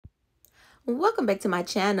Welcome back to my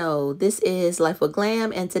channel. This is Life with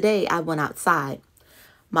Glam, and today I went outside.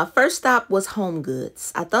 My first stop was Home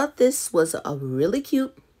Goods. I thought this was a really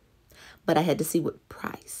cute, but I had to see what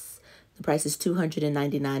price. The price is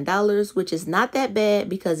 $299, which is not that bad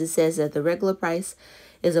because it says that the regular price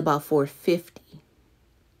is about $450.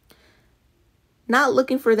 Not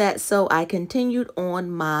looking for that, so I continued on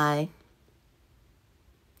my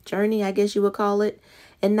journey, I guess you would call it.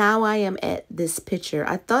 And now I am at this picture.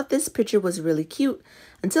 I thought this picture was really cute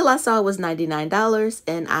until I saw it was $99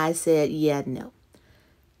 and I said, yeah, no.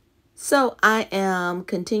 So I am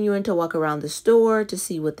continuing to walk around the store to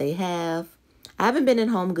see what they have. I haven't been in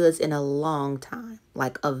Home Goods in a long time,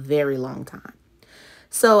 like a very long time.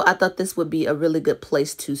 So I thought this would be a really good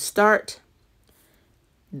place to start.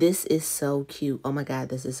 This is so cute. Oh my God,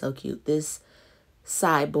 this is so cute. This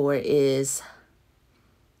sideboard is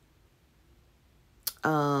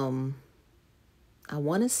I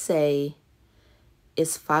want to say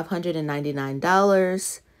it's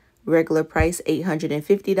 $599, regular price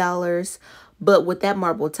 $850, but with that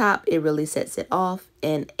marble top, it really sets it off.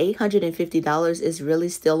 And $850 is really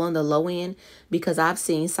still on the low end because I've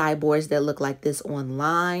seen sideboards that look like this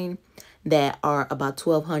online that are about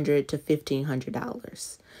 $1,200 to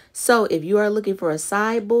 $1,500. So if you are looking for a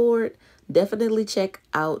sideboard, definitely check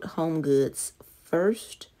out Home Goods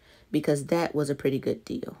first because that was a pretty good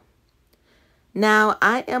deal. Now,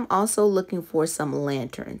 I am also looking for some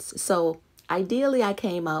lanterns. So ideally, I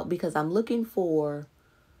came out because I'm looking for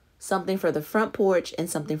something for the front porch and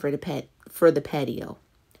something for the patio.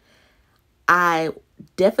 I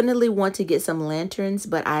definitely want to get some lanterns,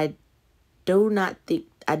 but I do not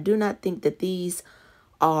think that these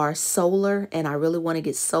are solar, and I really want to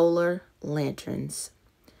get solar lanterns.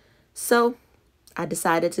 So I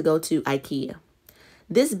decided to go to Ikea.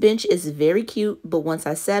 This bench is very cute, but once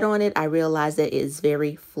I sat on it, I realized that it is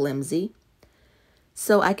very flimsy.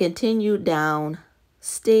 So I continued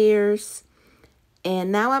downstairs,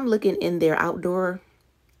 and now I'm looking in their outdoor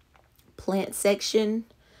plant section,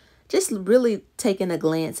 just really taking a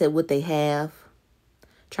glance at what they have,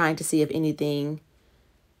 trying to see if anything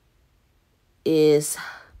is,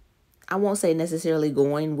 I won't say necessarily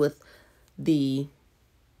going with the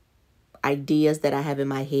ideas that I have in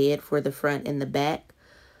my head for the front and the back.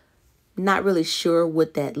 Not really sure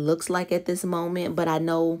what that looks like at this moment, but I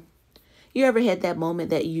know you ever had that moment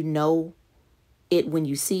that you know it when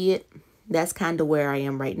you see it. That's kind of where I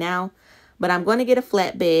am right now. But I'm going to get a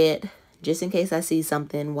flatbed just in case I see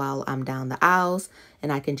something while I'm down the aisles,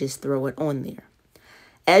 and I can just throw it on there.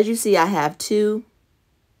 As you see, I have three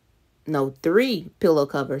pillow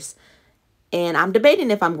covers, and I'm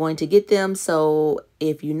debating if I'm going to get them. So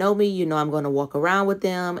if you know me, you know I'm going to walk around with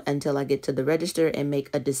them until I get to the register and make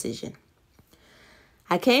a decision.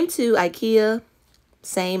 I came to Ikea,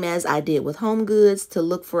 same as I did with Home Goods, to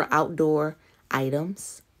look for outdoor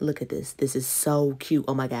items. Look at this. This is so cute.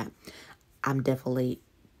 Oh my God. I'm definitely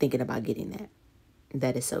thinking about getting that.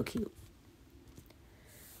 That is so cute.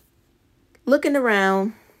 Looking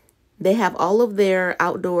around, they have all of their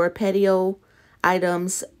outdoor patio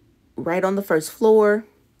items right on the first floor,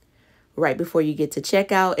 right before you get to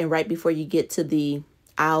checkout, and right before you get to the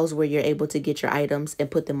aisles where you're able to get your items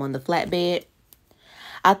and put them on the flatbed.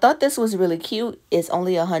 I thought this was really cute. It's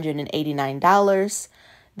only $189.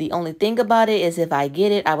 The only thing about it is if I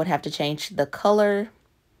get it, I would have to change the color.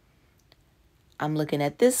 I'm looking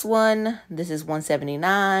at this one. This is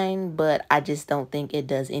 $179, but I just don't think it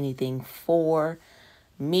does anything for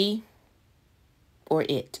me or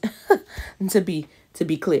it, to be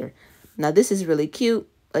clear. Now, this is really cute.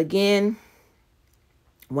 Again,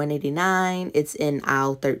 $189. It's in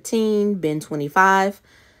aisle 13, bin 25.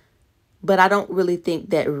 But I don't really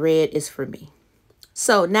think that red is for me.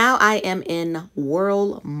 So now I am in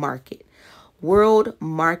World Market. World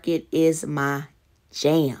Market is my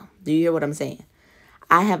jam. Do you hear what I'm saying?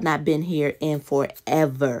 I have not been here in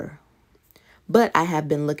forever. But I have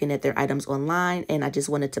been looking at their items online, and I just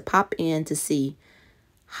wanted to pop in to see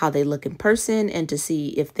how they look in person and to see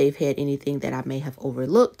if they've had anything that I may have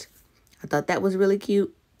overlooked. I thought that was really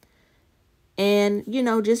cute. And, you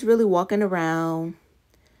know, just really walking around,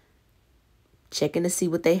 checking to see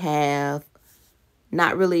what they have.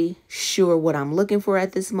 Not really sure what I'm looking for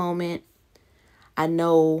at this moment. I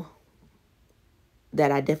know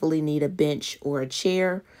that I definitely need a bench or a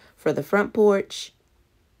chair for the front porch.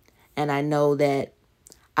 And I know that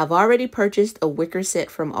I've already purchased a wicker set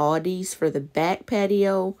from Aldi's for the back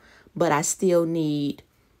patio, but I still need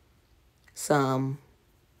some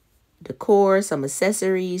decor, some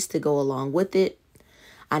accessories to go along with it.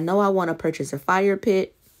 I know I want to purchase a fire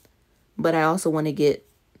pit, but I also want to get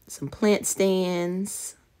some plant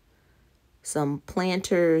stands, some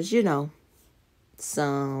planters,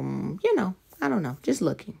 some, I don't know, just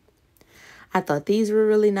looking. I thought these were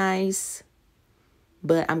really nice,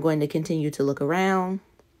 but I'm going to continue to look around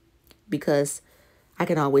because I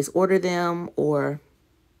can always order them or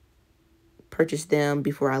purchase them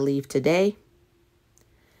before I leave today.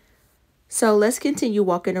 So let's continue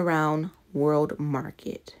walking around World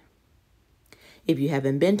Market. If you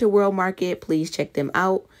haven't been to World Market, please check them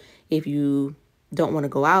out. If you don't want to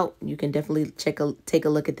go out, you can definitely take a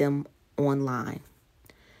look at them online.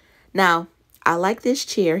 Now, I like this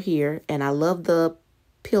chair here, and I love the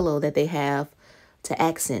pillow that they have to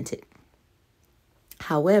accent it.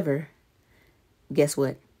 However, guess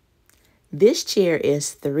what? This chair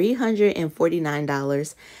is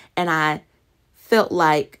 $349, and I felt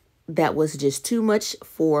like that was just too much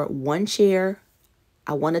for one chair.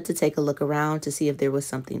 I wanted to take a look around to see if there was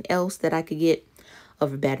something else that I could get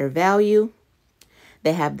of better value.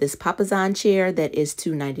 They have this Papasan chair that is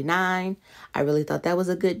 $299. I really thought that was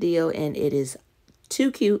a good deal, and it is too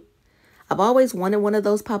cute. I've always wanted one of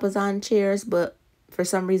those Papasan chairs, but for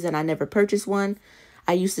some reason I never purchased one.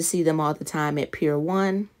 I used to see them all the time at Pier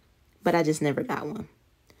 1, but I just never got one.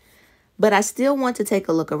 But I still want to take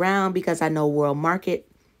a look around because I know World Market,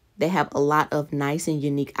 they have a lot of nice and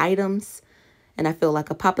unique items. And I feel like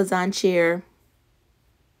a Papasan chair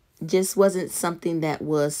just wasn't something that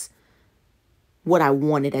was what I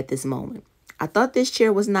wanted at this moment. I thought this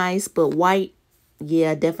chair was nice, but white,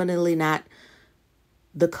 yeah, definitely not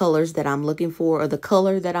the colors that I'm looking for or the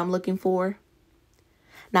color that I'm looking for.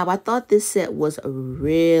 Now, I thought this set was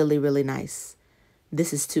really, really nice.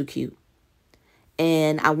 This is too cute.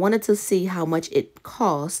 And I wanted to see how much it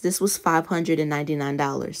cost. This was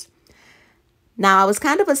 $599. Now, I was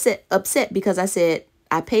kind of upset because I said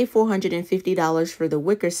I paid $450 for the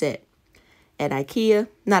wicker set at Ikea.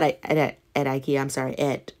 Not at Ikea, I'm sorry,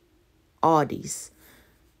 at Aldi's.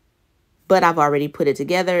 But I've already put it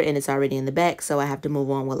together and it's already in the back, so I have to move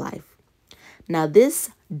on with life. Now,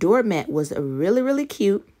 this doormat was really, really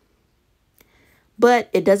cute, but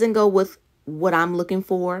it doesn't go with what I'm looking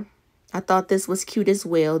for. I thought this was cute as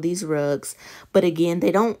well, these rugs. But again,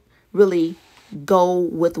 they don't really go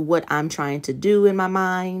with what I'm trying to do in my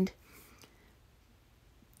mind.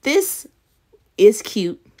 This is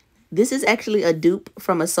cute. This is actually a dupe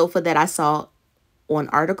from a sofa that I saw on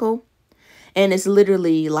Article. And it's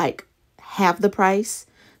literally like half the price.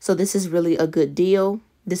 So this is really a good deal.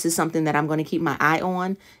 This is something that I'm going to keep my eye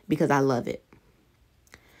on because I love it.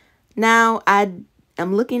 Now, I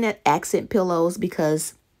am looking at accent pillows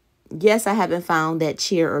because, yes, I haven't found that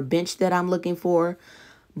chair or bench that I'm looking for.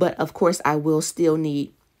 But, of course, I will still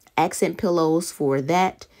need accent pillows for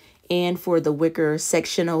that and for the wicker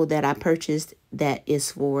sectional that I purchased that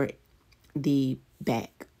is for the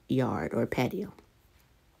backyard or patio.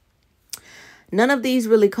 None of these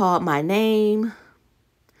really called my name,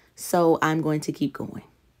 so I'm going to keep going.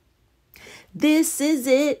 This is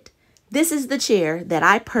it. This is the chair that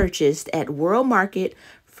I purchased at World Market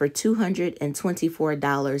for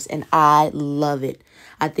 $224, and I love it.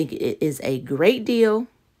 I think it is a great deal.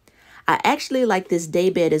 I actually like this day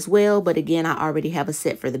bed as well, but again, I already have a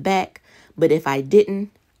set for the back. But if I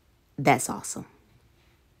didn't, that's awesome.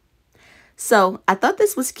 So I thought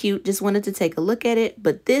this was cute. Just wanted to take a look at it.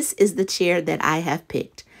 But this is the chair that I have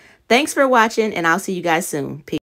picked. Thanks for watching, and I'll see you guys soon. Peace.